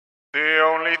The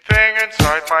only thing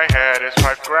inside my head is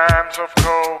 5 grams of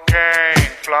cocaine.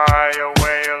 Fly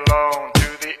away alone to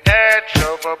the edge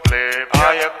of oblivion.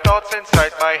 I have thoughts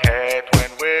inside my head.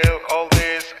 When will all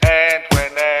this end?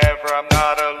 Whenever I'm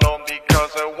not alone,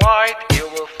 because a white eel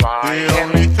will fly. The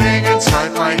only thing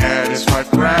inside my head is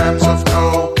 5 grams of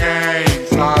cocaine.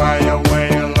 Fly away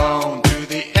alone to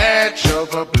the edge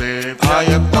of oblivion. I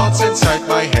have thoughts inside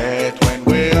my head. When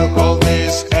will all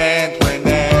this end?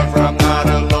 Whenever I'm not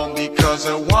alone, because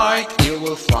a white eel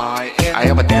will fly in. I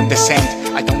have a damn descent,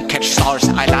 I don't catch stars.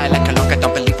 I lie like a lock, I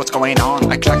don't believe what's going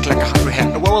on. I clack like a hungry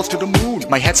hen, a werewolf to the moon.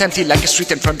 My head's empty like a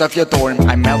street in front of your dorm.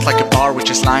 I melt like a bar which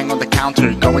is lying on the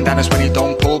counter. Going down is when you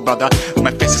don't pull, brother.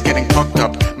 My face is getting fucked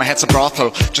up, my head's a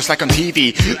brothel, just like on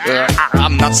TV.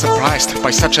 I'm not surprised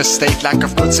by such a state, lack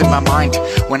of goods in my mind.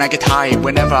 When I get high,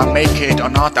 whenever I make it or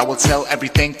not, I will sell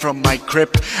everything from my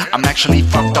grip. I'm actually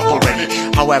fucked up already,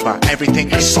 however,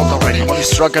 everything is sold already. I'm only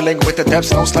struggling with the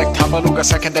depths, nose like Tabaluga,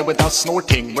 second day without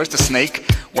snorting. Where's the snake?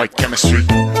 White chemistry.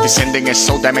 Descending is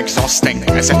so damn exhausting,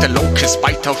 as if the locust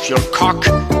bite off your cock.